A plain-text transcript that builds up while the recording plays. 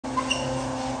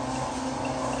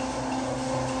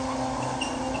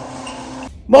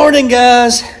Morning,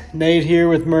 guys. Nate here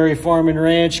with Murray Farm and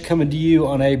Ranch, coming to you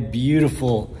on a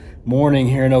beautiful morning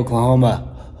here in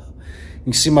Oklahoma. You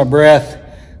can see my breath.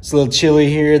 It's a little chilly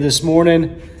here this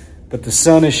morning, but the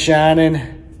sun is shining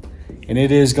and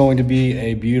it is going to be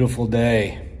a beautiful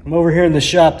day. I'm over here in the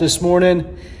shop this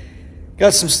morning.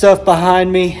 Got some stuff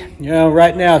behind me. You know,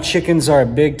 right now chickens are a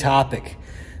big topic.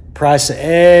 Price of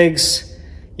eggs,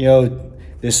 you know,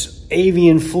 this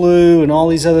avian flu and all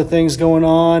these other things going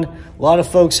on. A lot of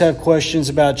folks have questions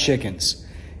about chickens.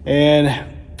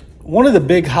 And one of the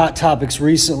big hot topics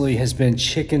recently has been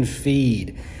chicken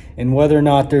feed and whether or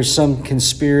not there's some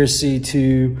conspiracy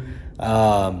to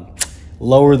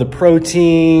lower the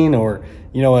protein or,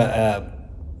 you know,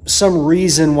 some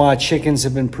reason why chickens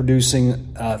have been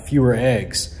producing fewer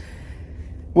eggs.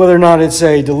 Whether or not it's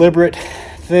a deliberate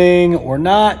thing or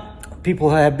not,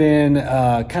 people have been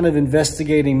kind of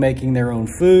investigating making their own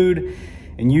food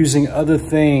and using other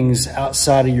things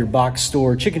outside of your box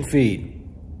store chicken feed.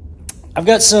 I've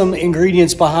got some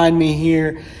ingredients behind me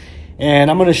here,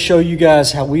 and I'm going to show you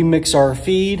guys how we mix our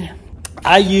feed.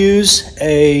 I use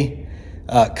a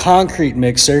concrete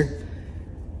mixer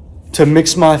to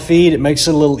mix my feed. It makes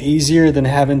it a little easier than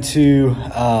having to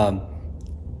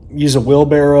use a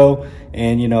wheelbarrow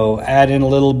and, you know, add in a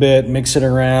little bit, mix it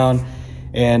around.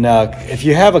 And if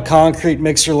you have a concrete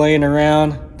mixer laying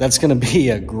around, that's going to be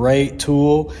a great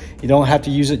tool. You don't have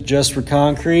to use it just for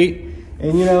concrete.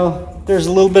 And, you know, if there's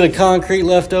a little bit of concrete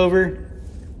left over,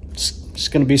 it's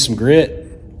just going to be some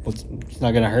grit. It's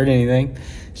not going to hurt anything.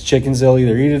 It's chickens, they'll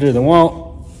either eat it or they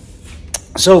won't.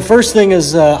 So first thing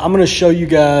is I'm going to show you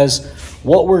guys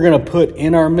what we're going to put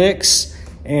in our mix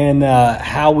and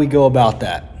how we go about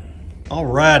that.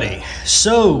 Alrighty,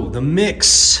 so the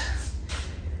mix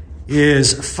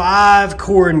is 5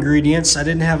 core ingredients. I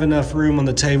didn't have enough room on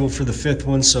the table for the 5th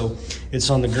one, so it's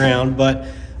on the ground. But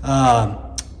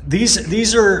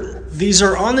these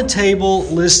are on the table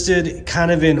listed kind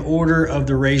of in order of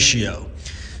the ratio.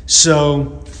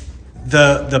 So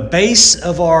the base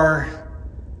of our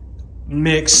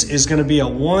mix is going to be a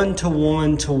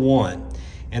 1-to-1-to-1,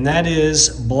 and that is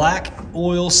black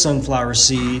oil sunflower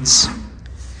seeds,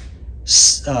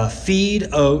 feed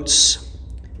oats,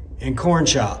 and corn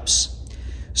chops.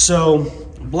 So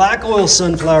black oil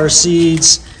sunflower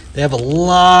seeds, they have a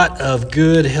lot of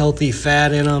good healthy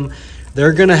fat in them.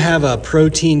 They're gonna have a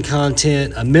protein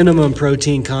content, a minimum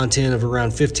protein content of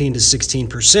around 15 to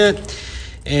 16%.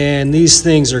 And these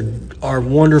things are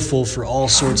wonderful for all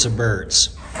sorts of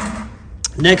birds.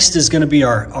 Next is gonna be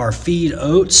our feed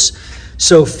oats.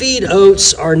 So feed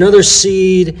oats are another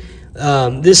seed.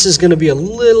 This is gonna be a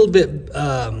little bit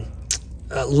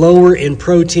lower in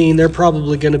protein. They're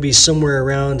probably going to be somewhere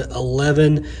around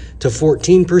 11 to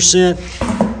 14%,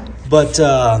 but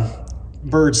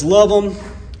birds love them.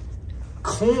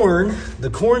 Corn, the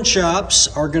corn chops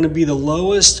are going to be the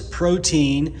lowest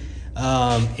protein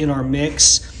in our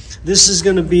mix. This is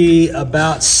going to be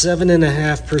about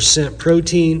 7.5%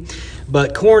 protein,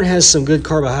 but corn has some good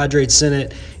carbohydrates in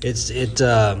it.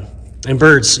 And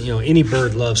birds, you know, any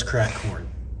bird loves cracked corn.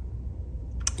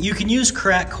 You can use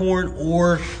cracked corn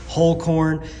or whole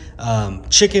corn.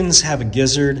 Chickens have a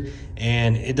gizzard,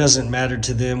 and it doesn't matter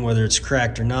to them whether it's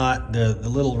cracked or not. The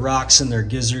little rocks in their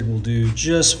gizzard will do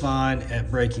just fine at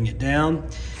breaking it down.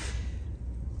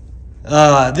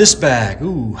 This bag,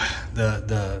 ooh,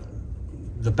 the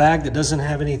bag that doesn't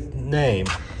have any name.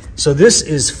 So this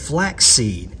is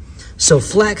flaxseed. So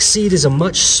flaxseed is a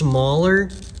much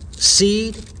smaller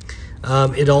seed.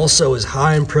 It also is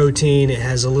high in protein. It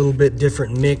has a little bit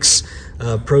different mix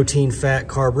protein fat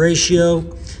carb ratio.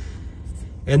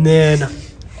 And then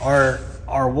our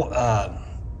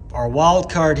wild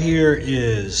card here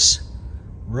is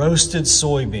roasted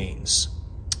soybeans.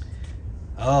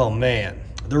 Oh man,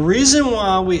 the reason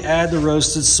why we add the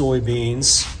roasted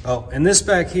soybeans, oh, and this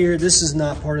back here, this is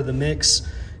not part of the mix.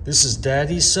 This is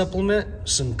Daddy's supplement,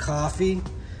 some coffee.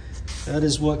 That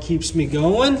is what keeps me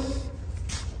going.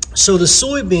 So the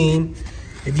soybean,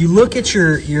 if you look at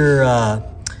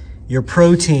your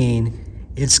protein,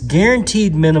 it's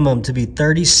guaranteed minimum to be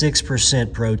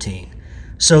 36% protein.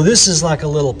 So this is like a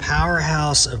little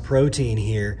powerhouse of protein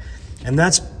here, and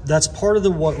that's part of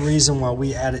the reason why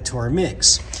we add it to our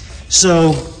mix.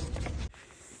 So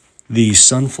the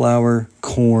sunflower,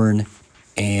 corn,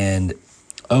 and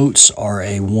oats are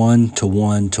a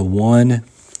 1-to-1-to-1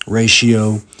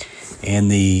 ratio,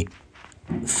 and the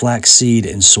flaxseed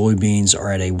and soybeans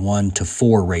are at a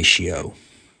 1-to-4 ratio.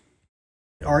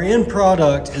 Our end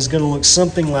product is going to look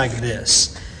something like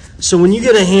this. So when you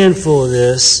get a handful of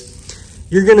this,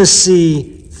 you're going to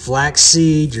see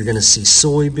flaxseed, you're gonna see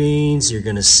soybeans, you're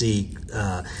gonna see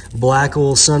black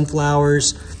oil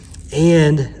sunflowers,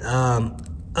 and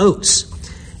oats.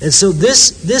 And so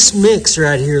this mix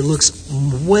right here looks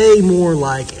way more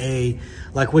like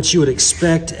what you would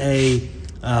expect a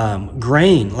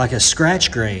grain, like a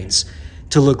scratch grains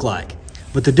to look like.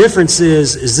 But the difference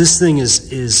is this thing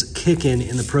is kicking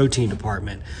in the protein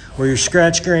department. Where your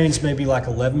scratch grains may be like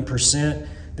 11%,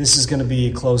 this is gonna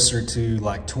be closer to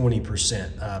like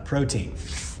 20% protein.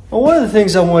 Well, one of the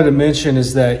things I wanted to mention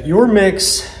is that your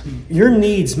mix, your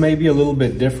needs may be a little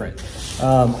bit different.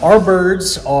 Our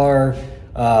birds are,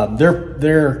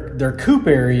 their coop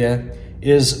area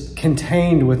is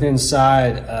contained within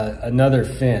inside another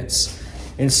fence.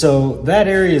 And so that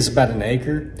area is about an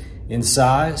acre in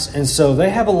size. And so they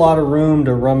have a lot of room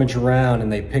to rummage around,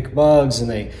 and they pick bugs, and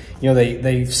they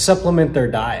supplement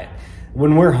their diet.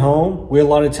 When we're home, we a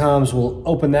lot of times will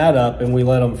open that up and we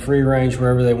let them free range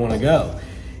wherever they want to go.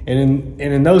 And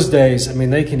in those days, I mean,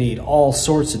 they can eat all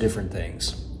sorts of different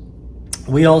things.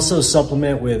 We also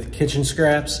supplement with kitchen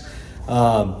scraps.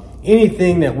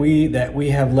 Anything that we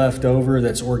have left over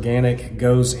that's organic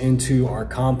goes into our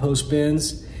compost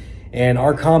bins, and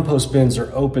our compost bins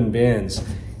are open bins,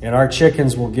 and our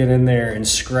chickens will get in there and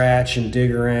scratch and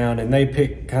dig around, and they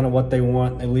pick kind of what they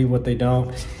want, they leave what they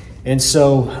don't. And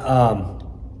so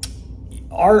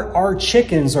our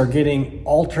chickens are getting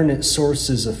alternate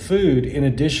sources of food in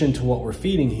addition to what we're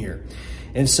feeding here.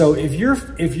 And so if your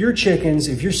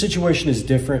situation is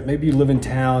different, maybe you live in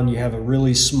town, you have a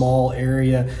really small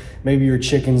area, maybe your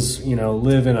chickens,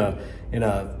 live in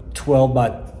a 12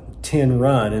 by 10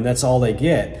 run, and that's all they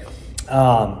get.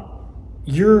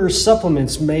 Your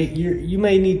supplements you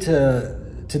may need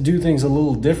to do things a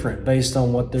little different based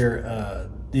on what the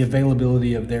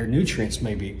availability of their nutrients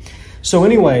may be. So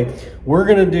anyway, we're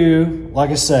gonna do,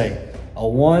 like I say, a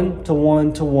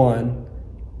 1-to-1-to-1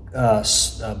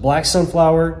 black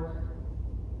sunflower,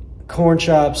 corn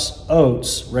chops,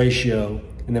 oats ratio,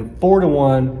 and then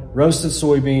 4-to-1 roasted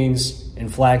soybeans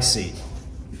and flaxseed.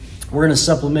 We're gonna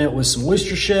supplement with some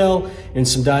oyster shell and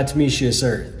some diatomaceous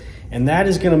earth. And that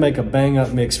is gonna make a bang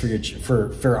up mix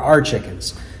for our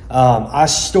chickens. I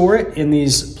store it in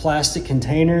these plastic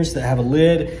containers that have a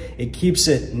lid. It keeps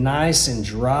it nice and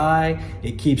dry.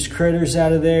 It keeps critters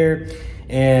out of there.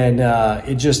 And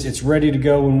it's ready to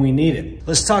go when we need it.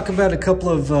 Let's talk about a couple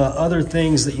of other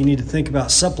things that you need to think about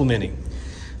supplementing.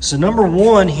 So number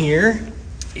one here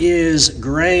is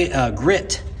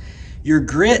grit. Your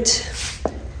grit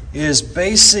is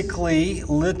basically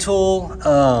little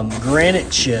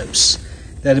granite chips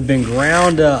that have been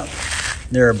ground up.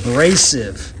 They're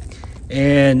abrasive,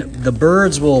 and the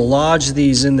birds will lodge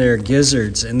these in their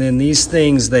gizzards, and then these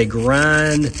things, they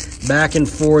grind back and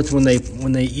forth when they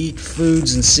eat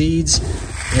foods and seeds,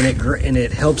 and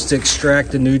it helps to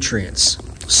extract the nutrients.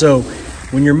 So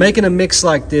when you're making a mix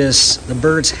like this, the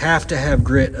birds have to have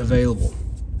grit available.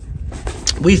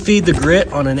 We feed the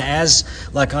grit on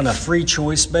on a free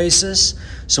choice basis.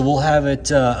 So we'll have it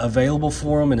available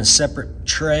for them in a separate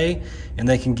tray, and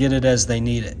they can get it as they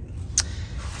need it.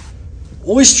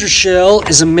 Oyster shell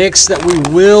is a mix that we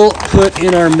will put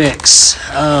in our mix.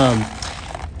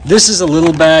 This is a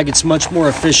little bag. It's much more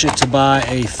efficient to buy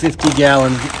a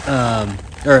 50-gallon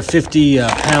or a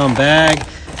 50-pound bag.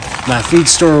 My feed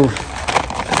store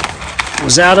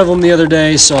was out of them the other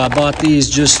day, so I bought these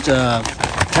just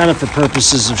kind of for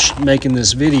purposes of making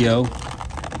this video.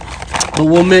 But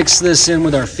we'll mix this in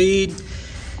with our feed.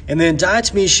 And then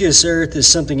diatomaceous earth is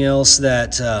something else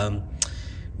that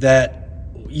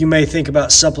you may think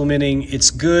about supplementing.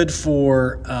 It's good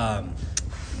for,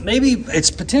 maybe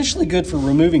it's potentially good for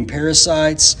removing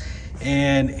parasites,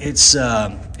 and it's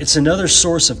another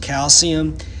source of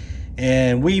calcium,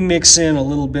 and we mix in a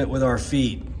little bit with our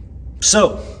feed.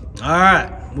 So, all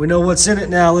right, we know what's in it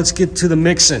now. Let's get to the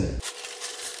mixing.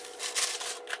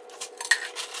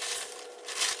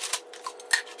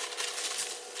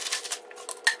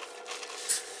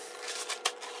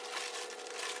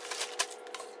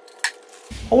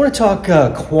 I want to talk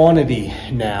quantity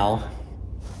now.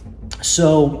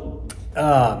 So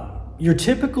your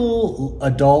typical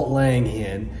adult laying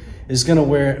hen is going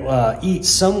to eat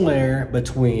somewhere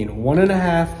between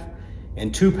 1.5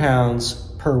 and 2 pounds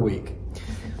per week.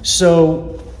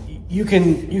 So you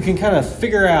can kind of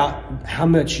figure out how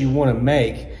much you want to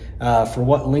make for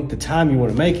what length of time you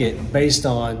want to make it based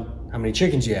on how many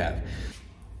chickens you have.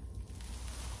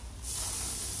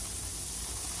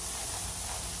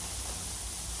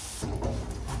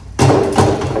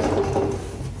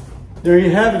 There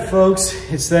you have it, folks.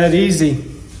 It's that easy.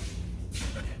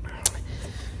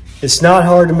 It's not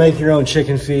hard to make your own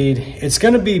chicken feed. It's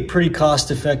going to be pretty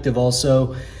cost effective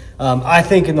also. I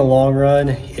think in the long run,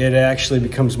 it actually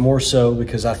becomes more so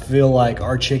because I feel like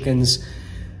our chickens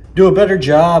do a better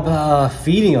job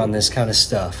feeding on this kind of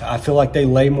stuff. I feel like they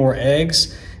lay more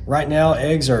eggs. Right now,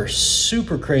 eggs are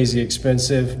super crazy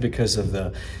expensive because of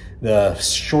the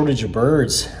shortage of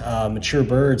birds, mature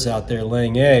birds out there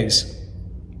laying eggs.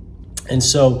 And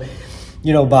so,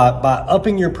 you know, by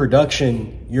upping your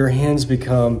production, your hens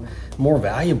become more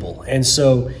valuable. And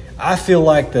so I feel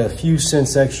like the few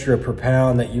cents extra per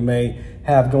pound that you may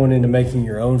have going into making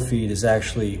your own feed is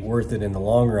actually worth it in the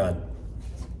long run.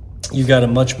 You got a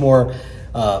much more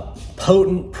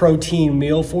potent protein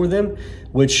meal for them,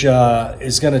 which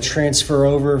is going to transfer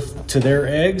over to their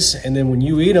eggs. And then when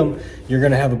you eat them, you're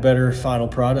going to have a better final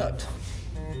product.